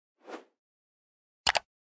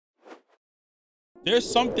There's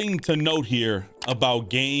something to note here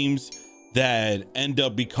about games that end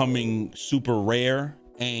up becoming super rare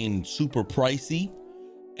and super pricey.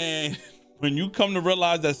 And when you come to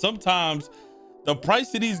realize that sometimes the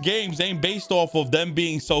price of these games ain't based off of them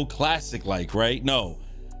being so classic like, right? No,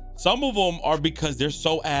 some of them are because they're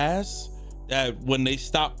so ass that when they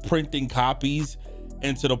stop printing copies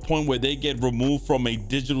and to the point where they get removed from a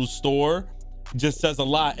digital store, just says a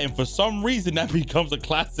lot. And for some reason that becomes a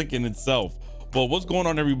classic in itself. But what's going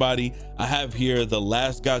on, everybody? I have here the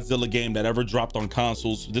last Godzilla game that ever dropped on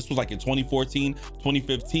consoles. This was like in 2014,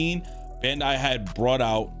 2015. Bandai had brought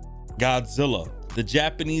out Godzilla, the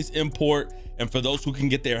Japanese import. And for those who can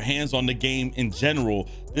get their hands on the game in general,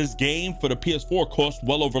 this game for the PS4 cost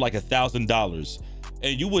well over like $1,000.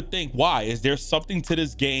 And you would think, why? Is there something to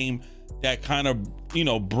this game that kind of, you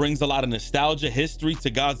know, brings a lot of nostalgia history to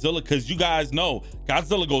Godzilla? Because you guys know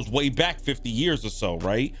Godzilla goes way back 50 years or so,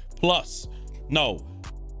 right? Plus, no,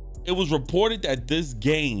 it was reported that this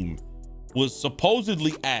game was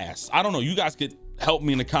supposedly ass. I don't know. You guys could help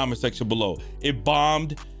me in the comment section below. It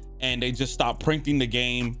bombed and they just stopped printing the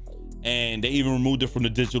game, and they even removed it from the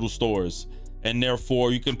digital stores. And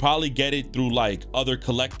therefore you can probably get it through like other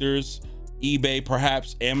collectors, eBay,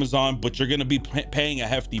 perhaps Amazon, but you're going to be paying a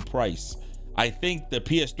hefty price. I think the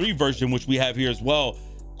PS3 version, which we have here as well,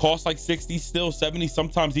 costs like 60, still 70,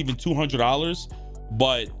 sometimes even $200.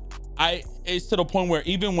 But it's to the point where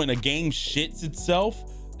even when a game shits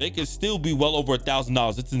itself, they can still be well over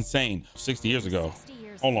 $1,000. It's insane. 60 years ago.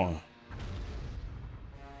 Hold on.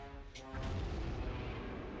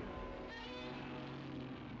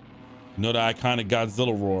 You know the iconic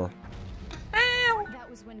Godzilla roar. That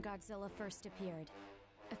was when Godzilla first appeared.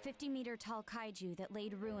 A 50-meter tall kaiju that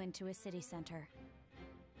laid ruin to a city center.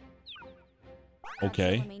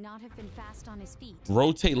 Okay. Godzilla may not have been fast on his feet.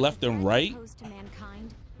 Rotate left and right. To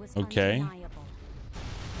mankind was okay. Undeniable.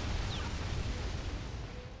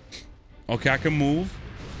 Okay, I can move.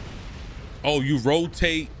 Oh, you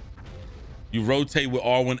rotate with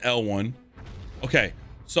R1, L1. Okay,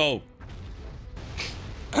 so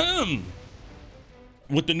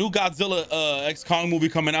with the new Godzilla X Kong movie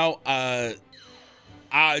coming out, I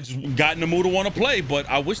just got in the mood to want to play, but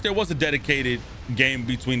I wish there was a dedicated game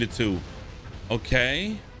between the two.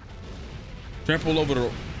 Okay. Trample over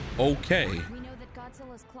the... Okay. We know that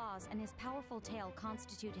Godzilla's claws and his powerful tail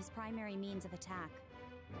constitute his primary means of attack.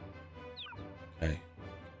 Okay.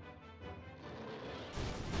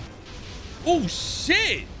 Oh,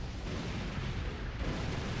 shit!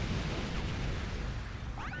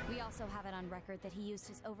 We also have it on record that he used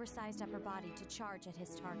his oversized upper body to charge at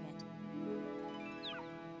his target.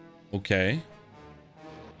 Okay.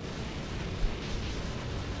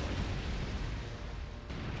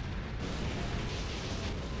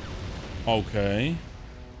 Okay.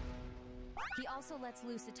 He also lets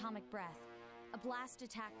loose atomic breath, a blast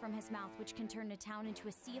attack from his mouth which can turn a town into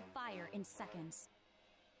a sea of fire in seconds.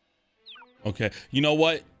 Okay. You know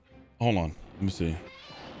what? Hold on. Let me see.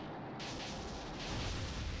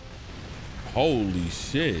 Holy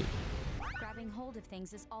shit. Grabbing hold of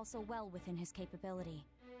things is also well within his capability.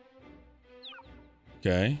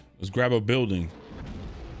 Okay. Let's grab a building.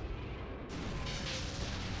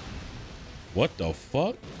 What the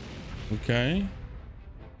fuck? Okay.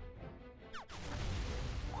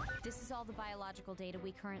 This is all the biological data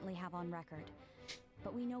we currently have on record.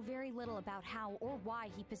 But we know very little about how or why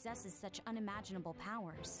he possesses such unimaginable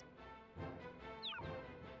powers.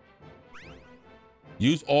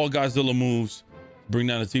 Use all Godzilla moves. Bring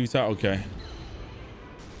down the TV tower. Okay.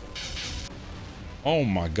 Oh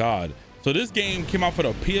my God. So this game came out for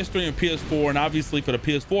the PS3 and PS4, and obviously for the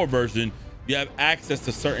PS4 version, you have access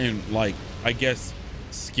to certain, like, I guess,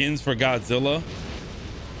 skins for Godzilla.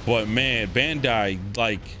 But man, Bandai,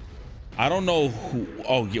 like, I don't know who.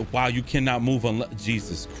 Oh, yeah, wow, you cannot move unless.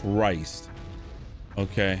 Jesus Christ.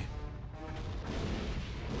 Okay.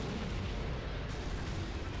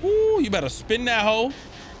 Ooh, you better spin that hoe.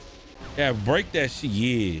 Yeah, break that shit.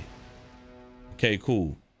 Yeah. Okay,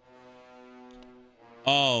 cool.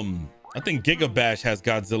 I think Giga Bash has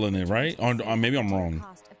Godzilla in it, right? Or maybe I'm wrong.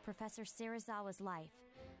 Cost of Professor Serizawa's life.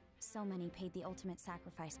 So many paid the ultimate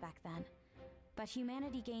sacrifice back then. But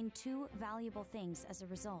humanity gained two valuable things as a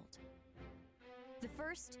result. The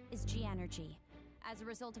first is G-energy. As a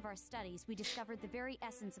result of our studies, we discovered the very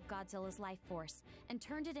essence of Godzilla's life force and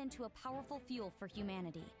turned it into a powerful fuel for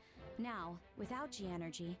humanity. Now, without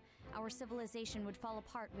G-energy, our civilization would fall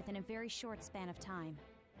apart within a very short span of time.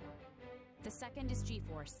 The second is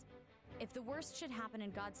G-force. If the worst should happen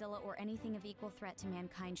and Godzilla or anything of equal threat to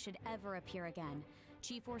mankind should ever appear again,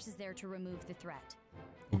 G-force is there to remove the threat.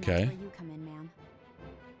 And okay. That's where you come in, ma'am.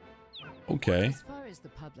 Okay. As far as the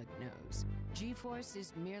public knows, G-Force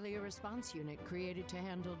is merely a response unit created to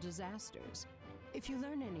handle disasters. If you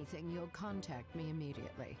learn anything, you'll contact me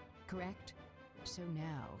immediately, correct? So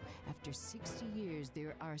now, after 60 years,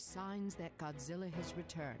 there are signs that Godzilla has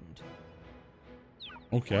returned.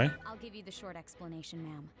 Okay. I'll give you the short explanation,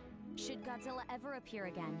 ma'am. Should Godzilla ever appear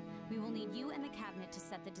again, we will need you and the cabinet to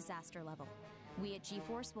set the disaster level. We at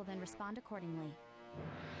G-Force will then respond accordingly.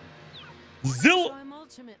 Zilla. So I'm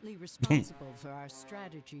ultimately responsible for our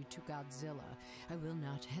strategy to Godzilla. I will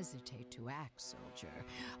not hesitate to act, soldier,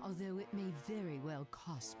 although it may very well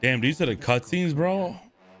cost me. Damn, these are the cutscenes, bro.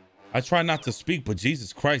 I try not to speak, but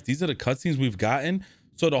Jesus Christ, these are the cutscenes we've gotten.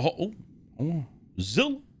 So the whole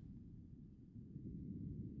Zilla.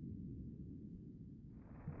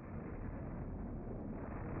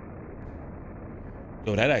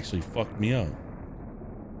 Yo, that actually fucked me up.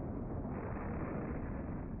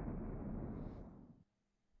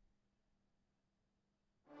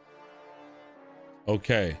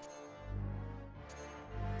 Okay.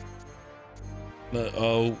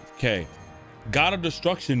 Okay. God of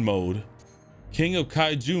Destruction mode, King of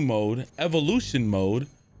Kaiju mode, Evolution mode,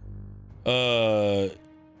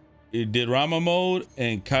 Dirama mode,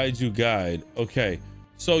 and Kaiju Guide. Okay.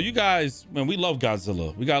 So you guys, man, we love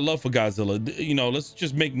Godzilla. We got love for Godzilla. You know, let's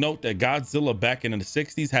just make note that Godzilla back in the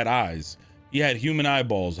 60s had eyes. He had human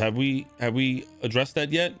eyeballs. Have we addressed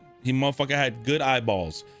that yet? He motherfucker had good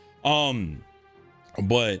eyeballs.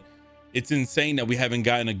 But it's insane that we haven't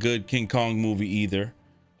gotten a good King Kong movie either.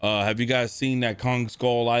 Have you guys seen that Kong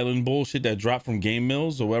Skull Island bullshit that dropped from Game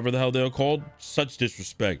Mills or whatever the hell they're called? Such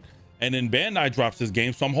disrespect. And then Bandai drops this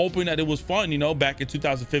game, so I'm hoping that it was fun. You know, back in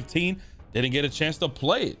 2015, didn't get a chance to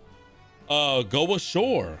play it. Go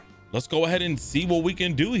ashore. Let's go ahead and see what we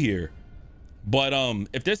can do here. But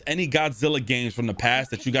if there's any Godzilla games from the past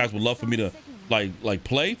that you guys would love for me to like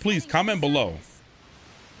play, please comment below.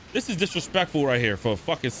 This is disrespectful right here for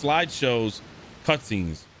fucking slideshows,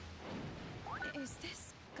 cutscenes. Is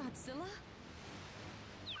this Godzilla?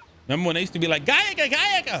 Remember when they used to be like,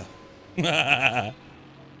 Gayaka, Gayaka?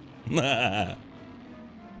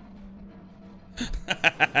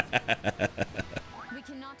 We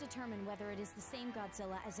cannot determine whether it is the same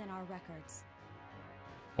Godzilla as in our records.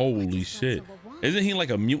 Holy shit. Isn't he like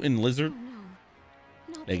a mutant lizard?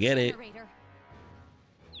 Oh, no. They get it.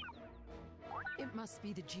 It must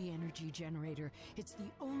be the G-Energy generator. It's the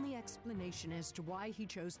only explanation as to why he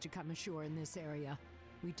chose to come ashore in this area.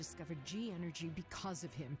 We discovered G-Energy because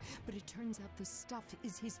of him, but it turns out the stuff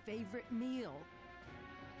is his favorite meal.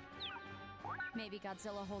 Maybe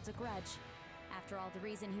Godzilla holds a grudge. After all, the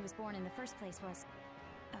reason he was born in the first place was...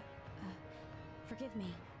 forgive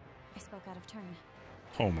me. I spoke out of turn.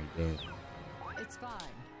 Oh my god. It's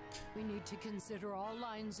fine. We need to consider all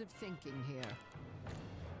lines of thinking here.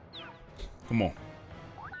 Come on.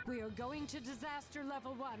 We are going to disaster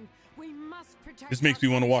level 1. We must protect. This makes me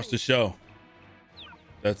want to watch the show.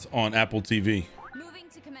 That's on Apple TV. Moving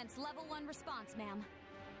to commence level 1 response, ma'am.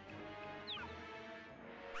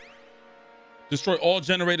 Destroy all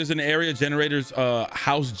generators in the area. Generators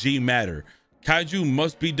house G matter. Kaiju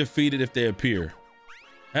must be defeated if they appear.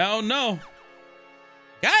 Hell no.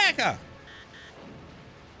 Gayaka.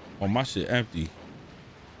 Oh, my shit empty.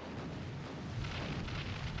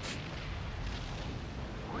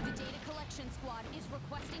 The data collection squad is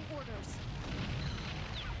requesting orders.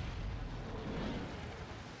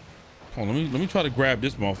 Hold on, let me try to grab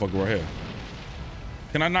this motherfucker right here.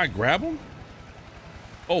 Can I not grab him?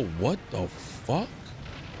 Oh, what the fuck?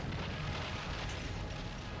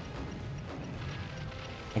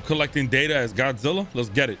 I'm collecting data as Godzilla. Let's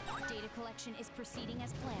get it. Data collection is proceeding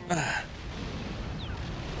as planned.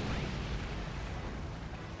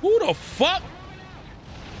 Who the fuck?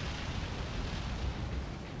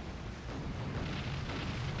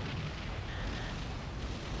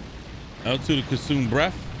 L2 to consume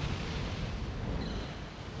breath.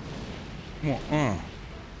 Come on,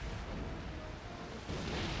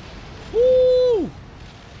 Woo!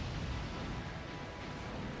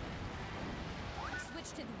 Switch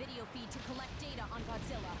to the video feed to collect data on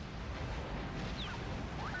Godzilla.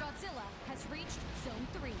 Godzilla has reached Zone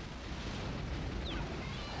 3.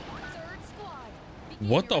 Third squad. Begin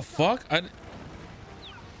What your the fuck?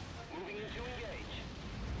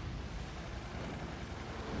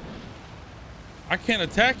 I can't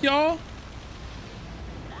attack y'all?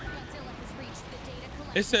 Godzilla has reached the data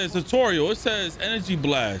collection. It says tutorial. It says energy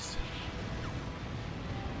blast.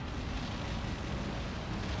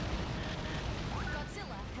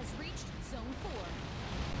 Godzilla has reached Zone 4.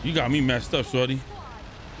 You got me messed up, shorty. Squad,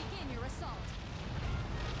 begin your assault.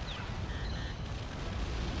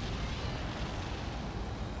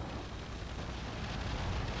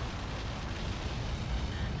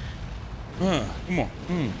 Come on.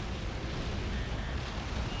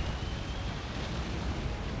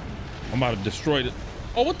 I'm about to destroy it.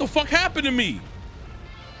 Oh, what the fuck happened to me?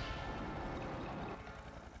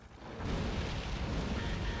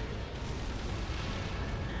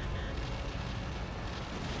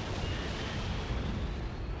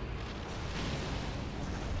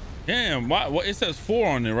 Damn, why? What it says 4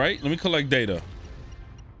 on it, right? Let me collect data.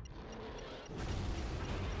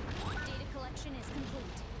 Data collection is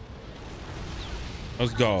complete.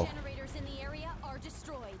 Let's go. Generators in the area are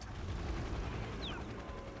destroyed.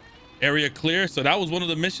 Area clear. So that was one of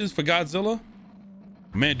the missions for Godzilla.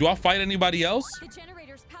 Man, do I fight anybody else? The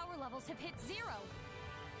generator's power levels have hit 0.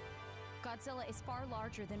 Godzilla is far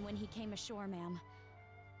larger than when he came ashore, ma'am.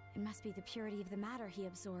 It must be the purity of the matter he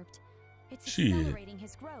absorbed. It's accelerating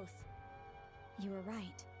his growth. You were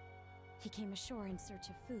right. He came ashore in search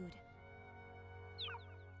of food.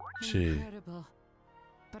 Incredible.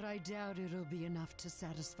 But I doubt it'll be enough to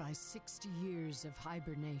satisfy 60 years of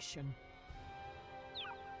hibernation.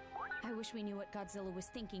 I wish we knew what Godzilla was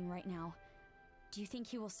thinking right now. Do you think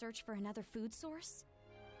he will search for another food source?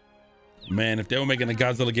 Man, if they were making a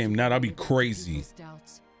Godzilla game now, that'd be crazy.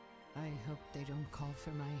 Doubts. I hope they don't call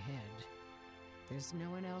for my head. There's no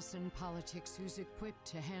one else in politics who's equipped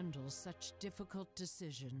to handle such difficult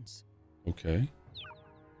decisions. Okay.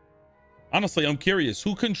 Honestly, I'm curious.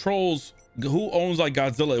 Who owns like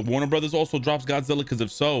Godzilla? If Warner Brothers also drops Godzilla, because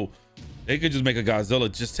if so, they could just make a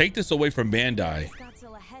Godzilla. Just take this away from Bandai.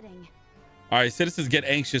 Godzilla heading? All right, citizens get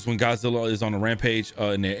anxious when Godzilla is on a rampage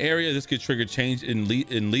in their area. This could trigger change in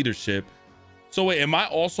leadership. So wait, am I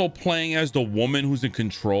also playing as the woman who's in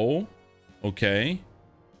control? Okay.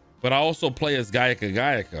 But I also play as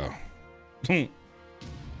Gaiaka.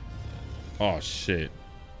 Oh, shit.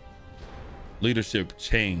 Leadership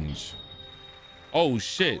change. Oh,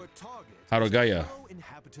 shit. Haragaya.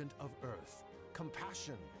 Inhabitant of Earth.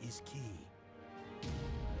 Compassion is key.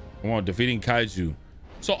 Come on, defeating Kaiju.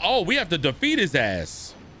 So, oh, we have to defeat his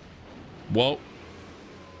ass. Well,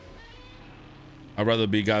 I'd rather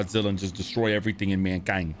be Godzilla and just destroy everything in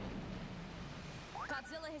mankind.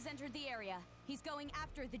 Godzilla has entered the area. He's going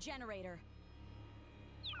after the generator.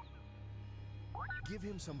 Give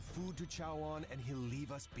him some food to chow on and he'll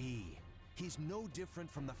leave us be. He's no different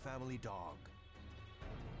from the family dog.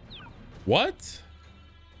 What?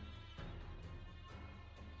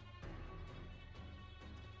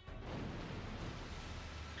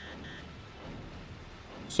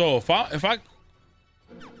 So if I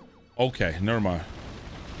okay, never mind.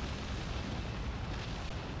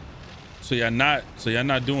 So y'all not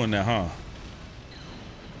doing that, huh?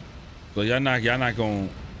 So y'all not gonna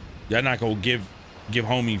give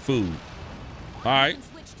homie food. All right.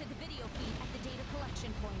 Switch to the video feed at the data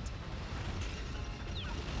collection point.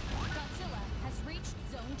 Godzilla has reached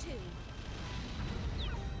zone 2.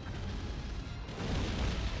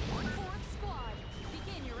 Fourth squad,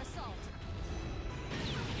 begin your assault.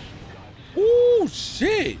 Ooh,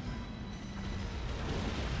 shit.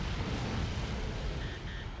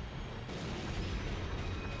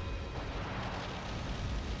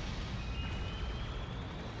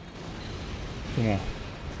 Come on.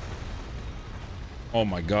 Oh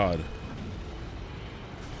my God.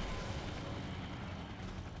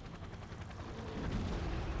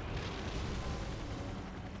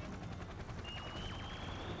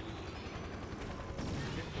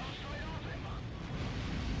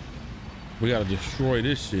 We gotta destroy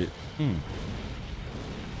this shit. The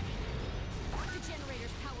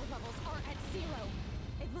generator's power levels are at 0.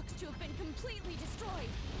 It looks to have been completely destroyed.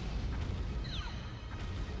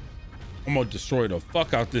 I'm gonna destroy the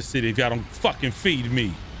fuck out this city if y'all don't fucking feed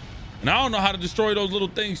me. And I don't know how to destroy those little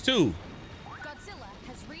things too. Godzilla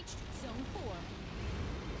has reached zone 4.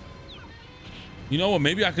 You know what?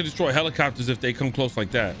 Maybe I could destroy helicopters if they come close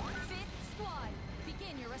like that. Fifth squad,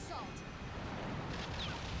 begin your assault.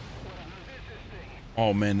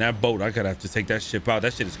 Oh man, that boat, I gotta have to take that ship out.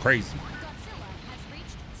 That shit is crazy. Godzilla has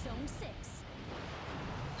reached zone 6.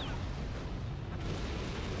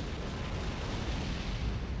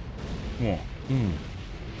 Come on.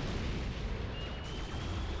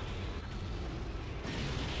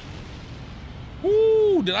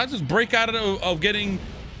 Ooh, did I just break out of getting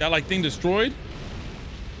that like thing destroyed?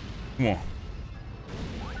 Come on.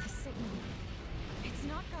 The signal. It's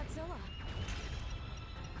not Godzilla.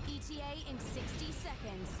 ETA in 60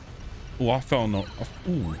 seconds. Oh, I fell no.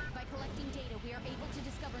 Ooh. By collecting data, we are able to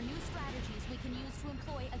discover new strategies we can use to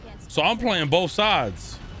employ against. So I'm playing both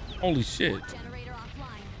sides. Holy shit. Generator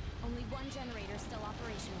offline. Only one generator still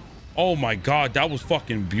operational. Oh my God, that was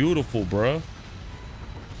fucking beautiful, bruh.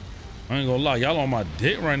 I ain't gonna lie, y'all on my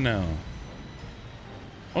dick right now.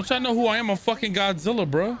 Don't y'all know who I am? I'm fucking Godzilla,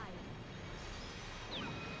 bro.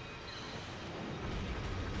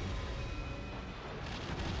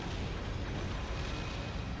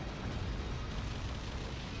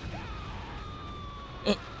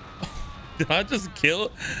 Did I just kill?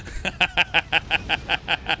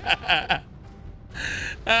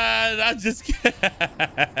 Did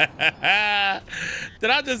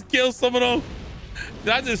I just kill some of them?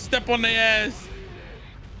 Did I just step on their ass?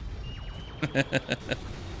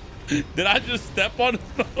 Did I just step on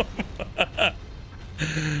them?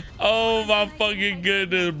 Oh my fucking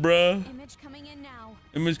goodness, bro. Image coming in now.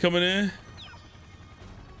 Image coming in.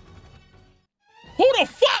 Who the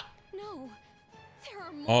fuck? No, there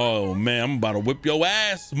are more. Oh man, I'm about to whip your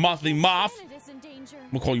ass, Mothy Moth. Planet is in danger. I'm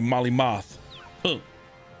gonna call you Molly Moth. Huh.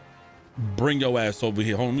 Bring your ass over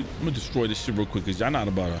here. Hold on, let me destroy this shit real quick, cause y'all not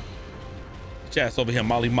about to. Get your ass over here,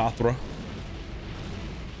 Molly Mothra.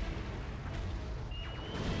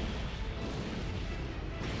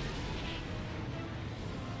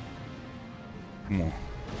 Come on.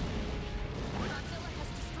 Godzilla has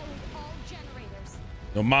destroyed all generators.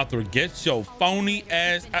 Yo, Mothra, get your phony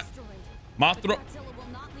ass out. Mothra. Godzilla will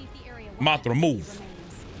not leave the area. Mothra, move.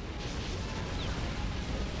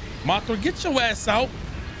 Mothra, get your ass out.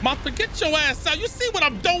 Mothra, get your ass out. You see what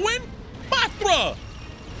I'm doing? Mothra.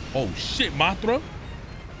 Oh, shit, Mothra.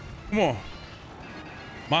 Come on.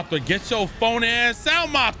 Mothra, get your phony ass out,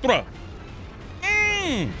 Mothra.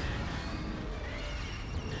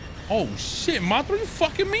 Oh, shit, Mothra, you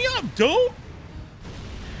fucking me up, dude.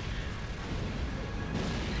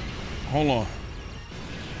 Hold on.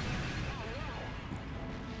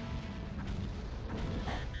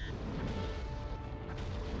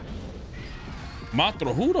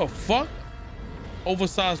 Mothra, who the fuck?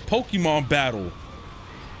 Oversized Pokemon battle.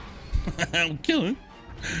 I'm killing.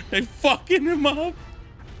 They fucking him up.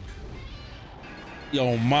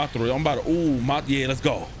 Yo, Mothra, I'm about to. Ooh, Mothra, yeah, let's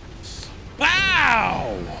go.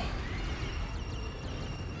 Wow.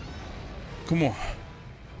 Come on.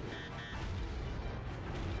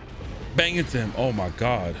 Bang into him. Oh my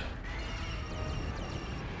God.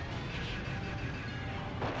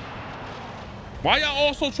 Why y'all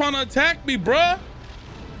also trying to attack me, bruh?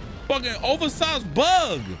 Fucking oversized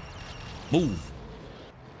bug. Move.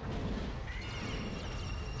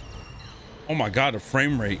 Oh my God, the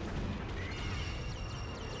frame rate.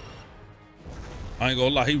 I ain't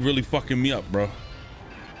gonna lie, he really fucking me up, bro. The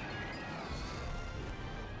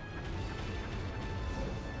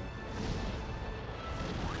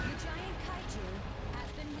giant kaiju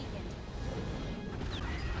has been weakened.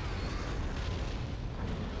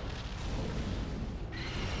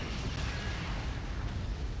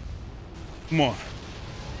 Come on.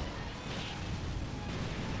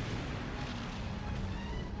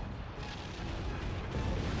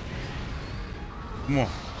 Come on.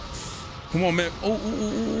 Come on, man.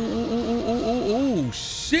 Oh,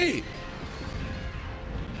 shit.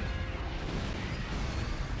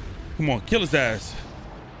 Come on, kill his ass.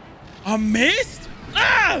 I missed?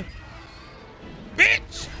 Ah!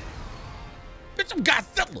 Bitch! Bitch, I'm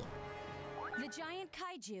Godzilla. The giant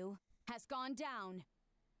kaiju has gone down.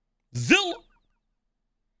 Zilla.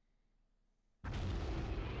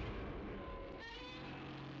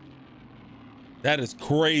 That is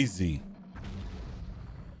crazy.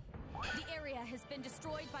 The area has been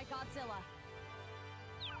destroyed by Godzilla.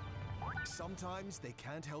 Sometimes they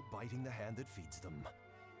can't help biting the hand that feeds them.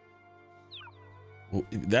 Well,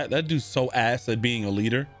 that dude's so ass at being a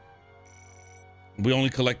leader. We only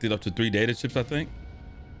collected up to 3 data chips, I think.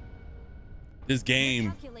 This game.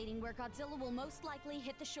 Calculating where Godzilla will most likely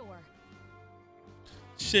hit the shore.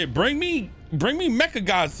 Shit, bring me Mecha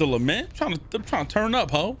Godzilla, man. I'm trying to turn up,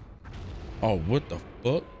 ho. Oh, what the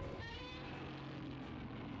fuck?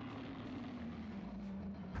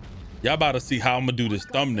 Y'all about to see how I'm gonna do this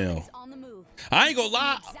thumbnail. I ain't gonna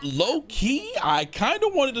lie, low key, I kind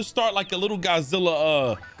of wanted to start like a little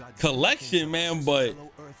Godzilla collection, man, but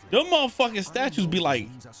them motherfucking statues be like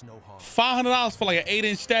 $500 for like an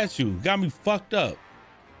 8-inch statue. Got me fucked up.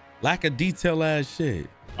 Lack of detail ass shit.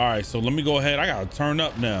 All right, so let me go ahead. I gotta turn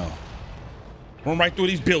up now. Run right through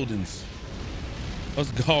these buildings. Let's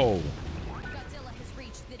go.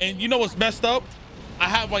 And you know what's messed up? I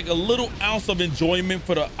have like a little ounce of enjoyment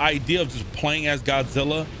for the idea of just playing as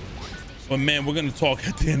Godzilla. But man, we're gonna talk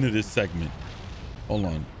at the end of this segment. Hold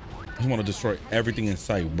on. I just want to destroy everything in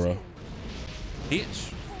sight, bro.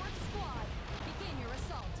 Bitch.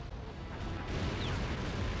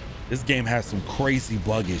 This game has some crazy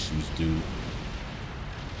bug issues, dude.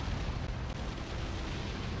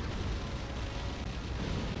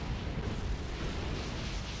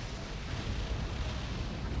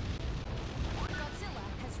 Godzilla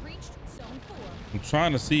I'm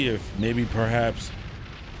trying to see if maybe perhaps.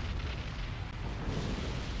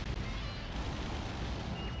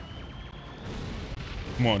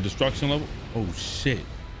 Come on, destruction level. Oh shit.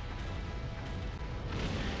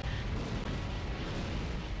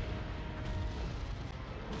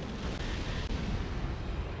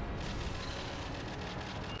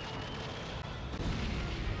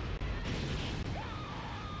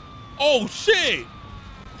 Oh shit.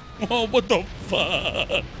 Oh, what the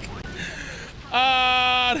fuck?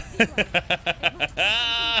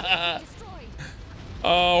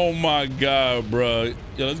 Oh my god, bro.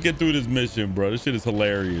 Yo, let's get through this mission, bro. This shit is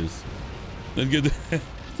hilarious. Let's get to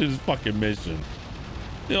this fucking mission.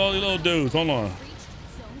 Yo, you little dudes, hold on.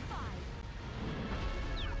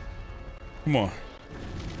 Come on.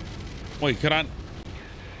 Wait, can I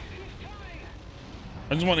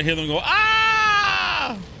just want to hear them go,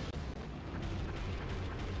 ah!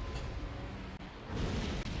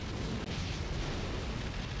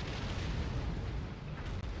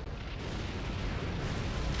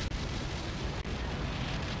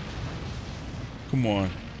 Come on,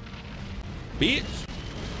 bitch.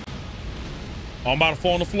 Oh, I'm about to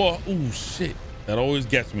fall on the floor. Oh shit, that always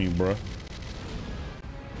gets me, bro.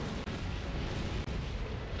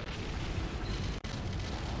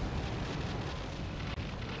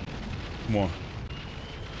 Come on.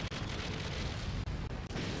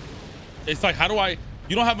 It's like, how do I,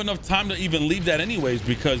 you don't have enough time to even leave that anyways,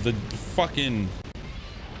 because the fucking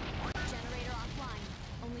Generator offline.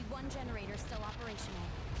 Only one generator still operational.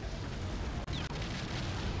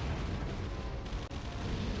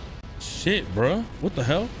 shit, bro. What the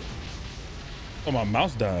hell? Oh, my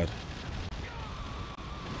mouse died.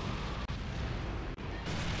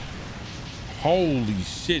 Holy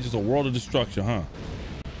shit, just a world of destruction, huh?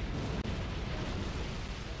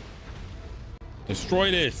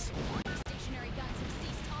 Destroy this. Stationary guns have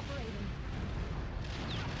ceased operating.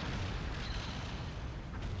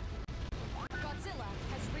 Godzilla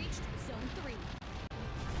has reached Zone 3.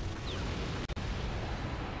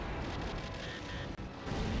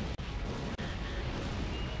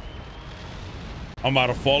 I'm about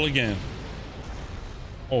to fall again.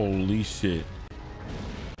 Holy shit.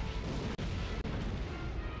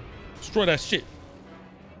 Destroy that shit.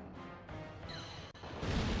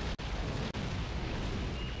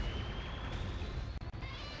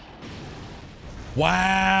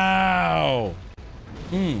 Wow.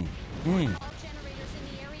 All generators in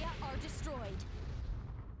the area are destroyed.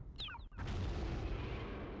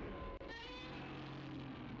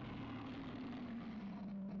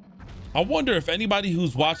 I wonder if anybody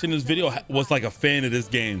who's watching this video was like a fan of this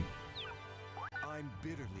game. I'm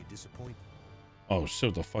bitterly disappointed. Oh shit,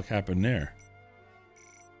 what the fuck happened there?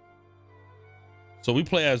 So we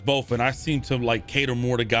play as both, and I seem to like cater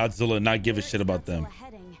more to Godzilla and not give a shit about them.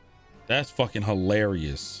 That's fucking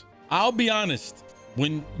hilarious. I'll be honest,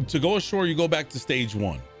 when to go ashore, you go back to stage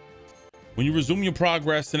 1. When you resume your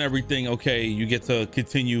progress and everything, okay, you get to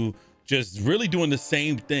continue just really doing the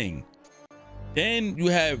same thing. Then you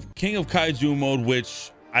have King of Kaiju mode,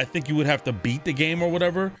 which I think you would have to beat the game or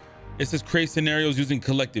whatever. It says create scenarios using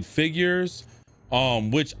collected figures,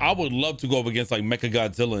 which I would love to go up against like Mecha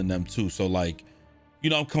Godzilla in them too. So like, you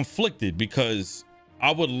know, I'm conflicted because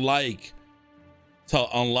I would like to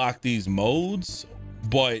unlock these modes,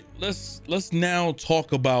 but let's now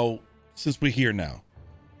talk about, since we're here now,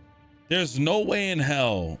 there's no way in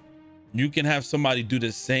hell you can have somebody do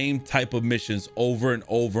the same type of missions over and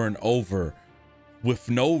over and over with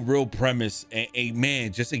no real premise, and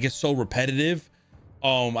man, just it gets so repetitive.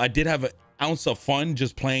 I did have an ounce of fun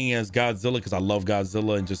just playing as Godzilla because I love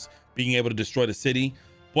Godzilla and just being able to destroy the city.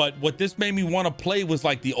 But what this made me want to play was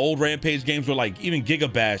like the old Rampage games, or like even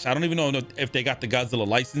Giga Bash. I don't even know if they got the Godzilla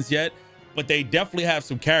license yet, but they definitely have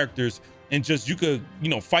some characters, and just you could, you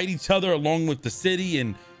know, fight each other along with the city.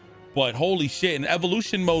 And but holy shit, in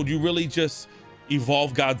evolution mode, you really just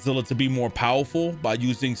evolve Godzilla to be more powerful by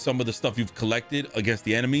using some of the stuff you've collected against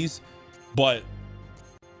the enemies. But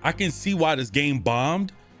I can see why this game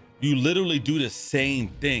bombed. You literally do the same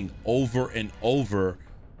thing over and over.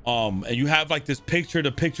 And you have like this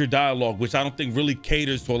picture-to-picture dialogue, which I don't think really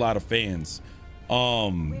caters to a lot of fans.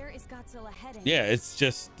 Where is Godzilla heading? Yeah, it's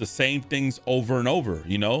just the same things over and over,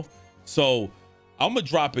 you know? So I'm gonna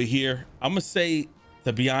drop it here. I'm gonna say,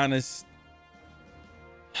 to be honest,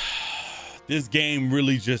 this game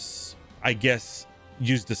really just, I guess,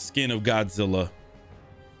 used the skin of Godzilla,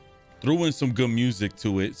 threw in some good music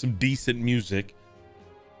to it, some decent music,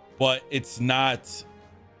 but it's not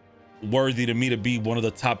worthy to me to be one of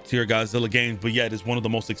the top tier Godzilla games, but yet it's one of the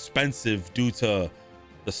most expensive due to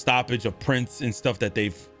the stoppage of prints and stuff that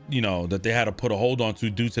they've, you know, that they had to put a hold on to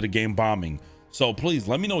due to the game bombing. So please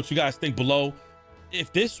let me know what you guys think below.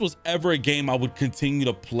 If this was ever a game I would continue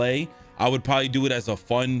to play, I would probably do it as a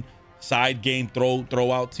fun side game,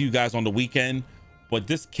 throw out to you guys on the weekend. But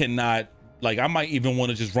this cannot, like, I might even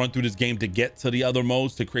want to just run through this game to get to the other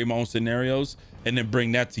modes to create my own scenarios and then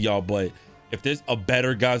bring that to y'all. But if there's a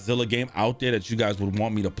better Godzilla game out there that you guys would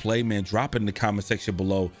want me to play, man, drop it in the comment section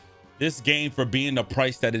below. This game, for being the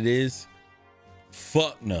price that it is,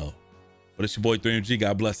 fuck no. But it's your boy 3MG.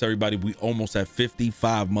 God bless everybody. We almost at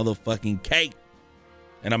 55 motherfucking K.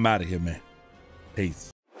 And I'm out of here, man.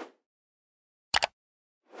 Peace.